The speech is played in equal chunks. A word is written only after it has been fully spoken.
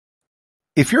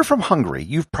If you're from Hungary,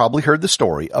 you've probably heard the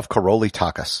story of Károly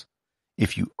Takács.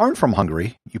 If you aren't from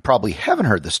Hungary, you probably haven't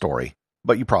heard the story,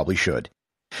 but you probably should.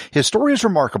 His story is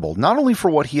remarkable not only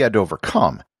for what he had to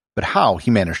overcome, but how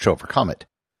he managed to overcome it.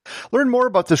 Learn more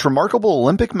about this remarkable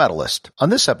Olympic medalist on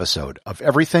this episode of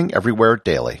Everything Everywhere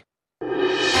Daily.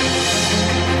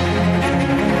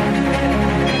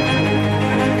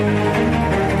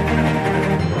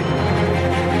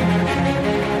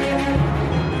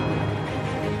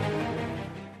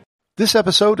 This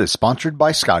episode is sponsored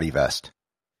by SCOTTeVEST.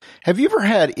 Have you ever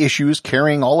had issues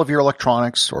carrying all of your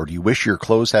electronics, or do you wish your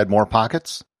clothes had more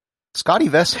pockets?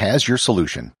 SCOTTeVEST has your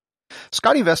solution.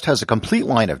 SCOTTeVEST has a complete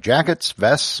line of jackets,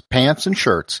 vests, pants, and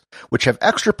shirts, which have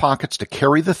extra pockets to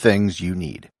carry the things you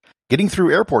need. Getting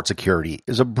through airport security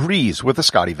is a breeze with a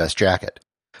SCOTTeVEST jacket.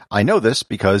 I know this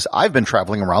because I've been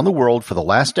traveling around the world for the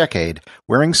last decade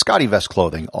wearing SCOTTeVEST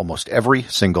clothing almost every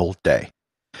single day.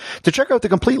 To check out the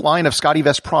complete line of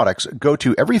SCOTTeVEST products, go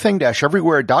to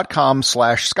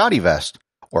everything-everywhere.com/SCOTTeVEST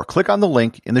or click on the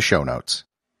link in the show notes.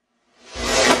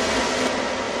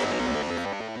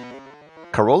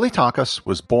 Károly Takács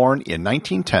was born in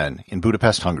 1910 in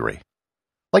Budapest, Hungary.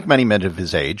 Like many men of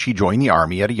his age, he joined the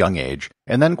army at a young age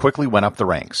and then quickly went up the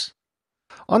ranks.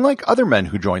 Unlike other men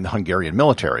who joined the Hungarian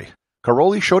military,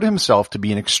 Károly showed himself to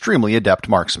be an extremely adept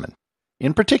marksman,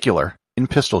 in particular in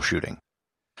pistol shooting.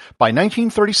 By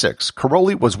 1936,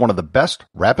 Károly was one of the best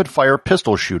rapid-fire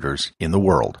pistol shooters in the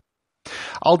world.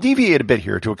 I'll deviate a bit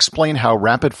here to explain how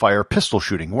rapid-fire pistol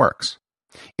shooting works.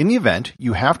 In the event,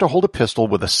 you have to hold a pistol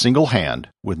with a single hand,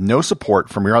 with no support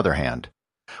from your other hand.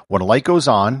 When a light goes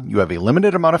on, you have a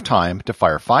limited amount of time to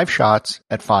fire 5 shots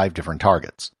at 5 different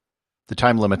targets. The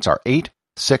time limits are 8,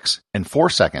 6, and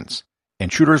 4 seconds,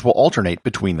 and shooters will alternate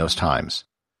between those times.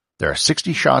 There are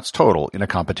 60 shots total in a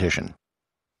competition.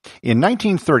 In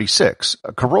 1936,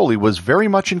 Károly was very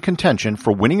much in contention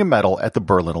for winning a medal at the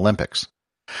Berlin Olympics.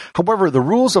 However, the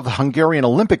rules of the Hungarian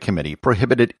Olympic Committee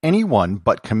prohibited anyone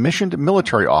but commissioned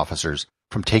military officers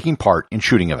from taking part in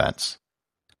shooting events.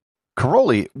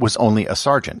 Károly was only a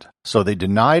sergeant, so they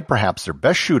denied perhaps their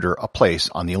best shooter a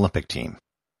place on the Olympic team.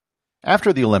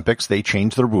 After the Olympics, they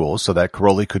changed the rules so that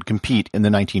Károly could compete in the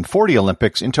 1940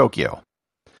 Olympics in Tokyo.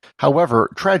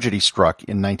 However, tragedy struck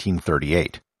in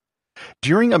 1938.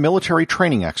 During a military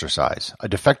training exercise, a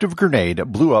defective grenade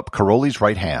blew up Károly's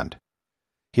right hand,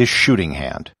 his shooting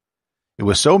hand. It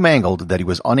was so mangled that he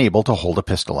was unable to hold a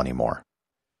pistol anymore.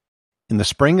 In the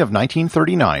spring of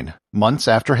 1939, months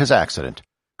after his accident,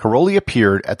 Károly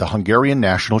appeared at the Hungarian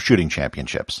National Shooting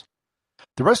Championships.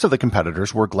 The rest of the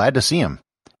competitors were glad to see him.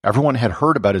 Everyone had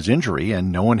heard about his injury,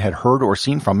 and no one had heard or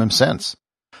seen from him since.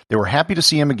 They were happy to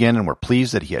see him again and were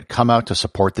pleased that he had come out to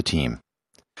support the team.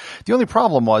 The only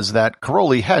problem was that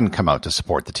Károly hadn't come out to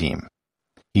support the team.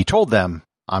 He told them,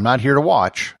 "I'm not here to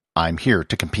watch, I'm here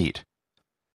to compete."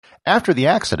 After the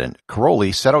accident,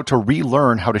 Károly set out to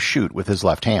relearn how to shoot with his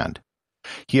left hand.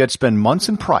 He had spent months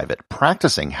in private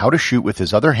practicing how to shoot with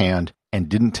his other hand and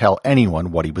didn't tell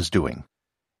anyone what he was doing.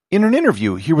 In an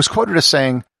interview, he was quoted as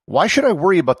saying, "Why should I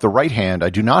worry about the right hand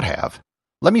I do not have?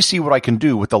 Let me see what I can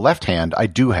do with the left hand I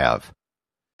do have."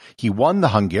 He won the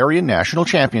Hungarian National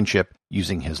Championship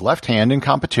using his left hand in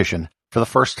competition for the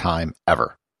first time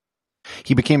ever.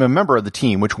 He became a member of the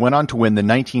team which went on to win the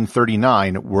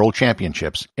 1939 World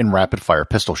Championships in rapid-fire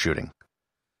pistol shooting.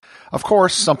 Of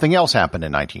course, something else happened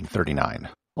in 1939.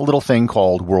 A little thing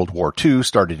called World War II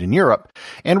started in Europe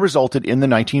and resulted in the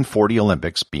 1940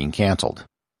 Olympics being cancelled.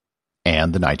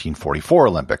 And the 1944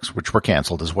 Olympics, which were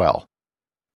cancelled as well.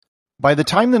 By the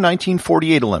time the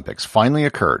 1948 Olympics finally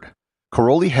occurred,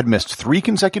 Károly had missed 3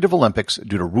 consecutive Olympics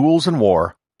due to rules and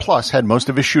war, plus had most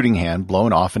of his shooting hand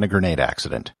blown off in a grenade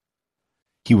accident.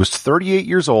 He was 38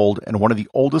 years old and one of the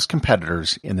oldest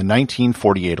competitors in the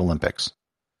 1948 Olympics.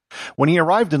 When he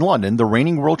arrived in London, the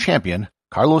reigning world champion,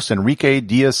 Carlos Enrique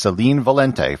Diaz Salín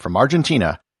Valente from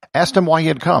Argentina, asked him why he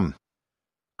had come.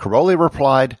 Károly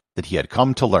replied that he had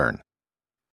come to learn.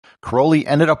 Károly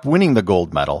ended up winning the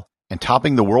gold medal and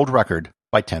topping the world record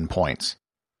by 10 points.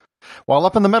 While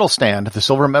up in the medal stand, the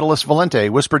silver medalist Valente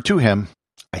whispered to him,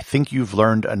 "I think you've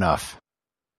learned enough."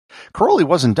 Károly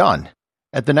wasn't done.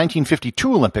 At the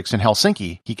 1952 Olympics in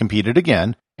Helsinki, he competed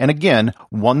again, and again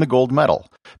won the gold medal,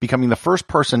 becoming the first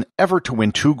person ever to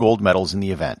win 2 gold medals in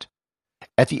the event.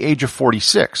 At the age of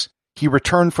 46, he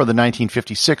returned for the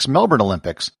 1956 Melbourne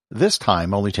Olympics, this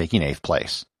time only taking 8th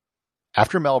place.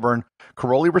 After Melbourne,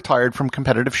 Károly retired from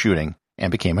competitive shooting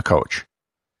and became a coach.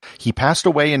 He passed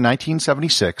away in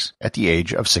 1976 at the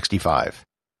age of 65.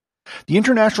 The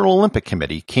International Olympic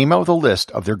Committee came out with a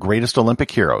list of their greatest Olympic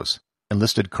heroes and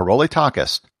listed Károly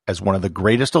Takács as one of the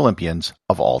greatest Olympians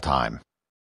of all time.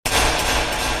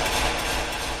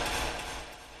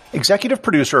 Executive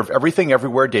producer of Everything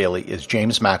Everywhere Daily is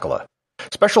James Makala.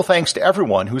 Special thanks to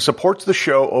everyone who supports the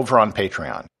show over on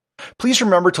Patreon. Please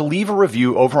remember to leave a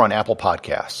review over on Apple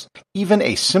Podcasts. Even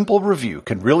a simple review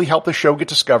can really help the show get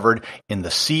discovered in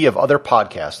the sea of other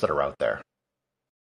podcasts that are out there.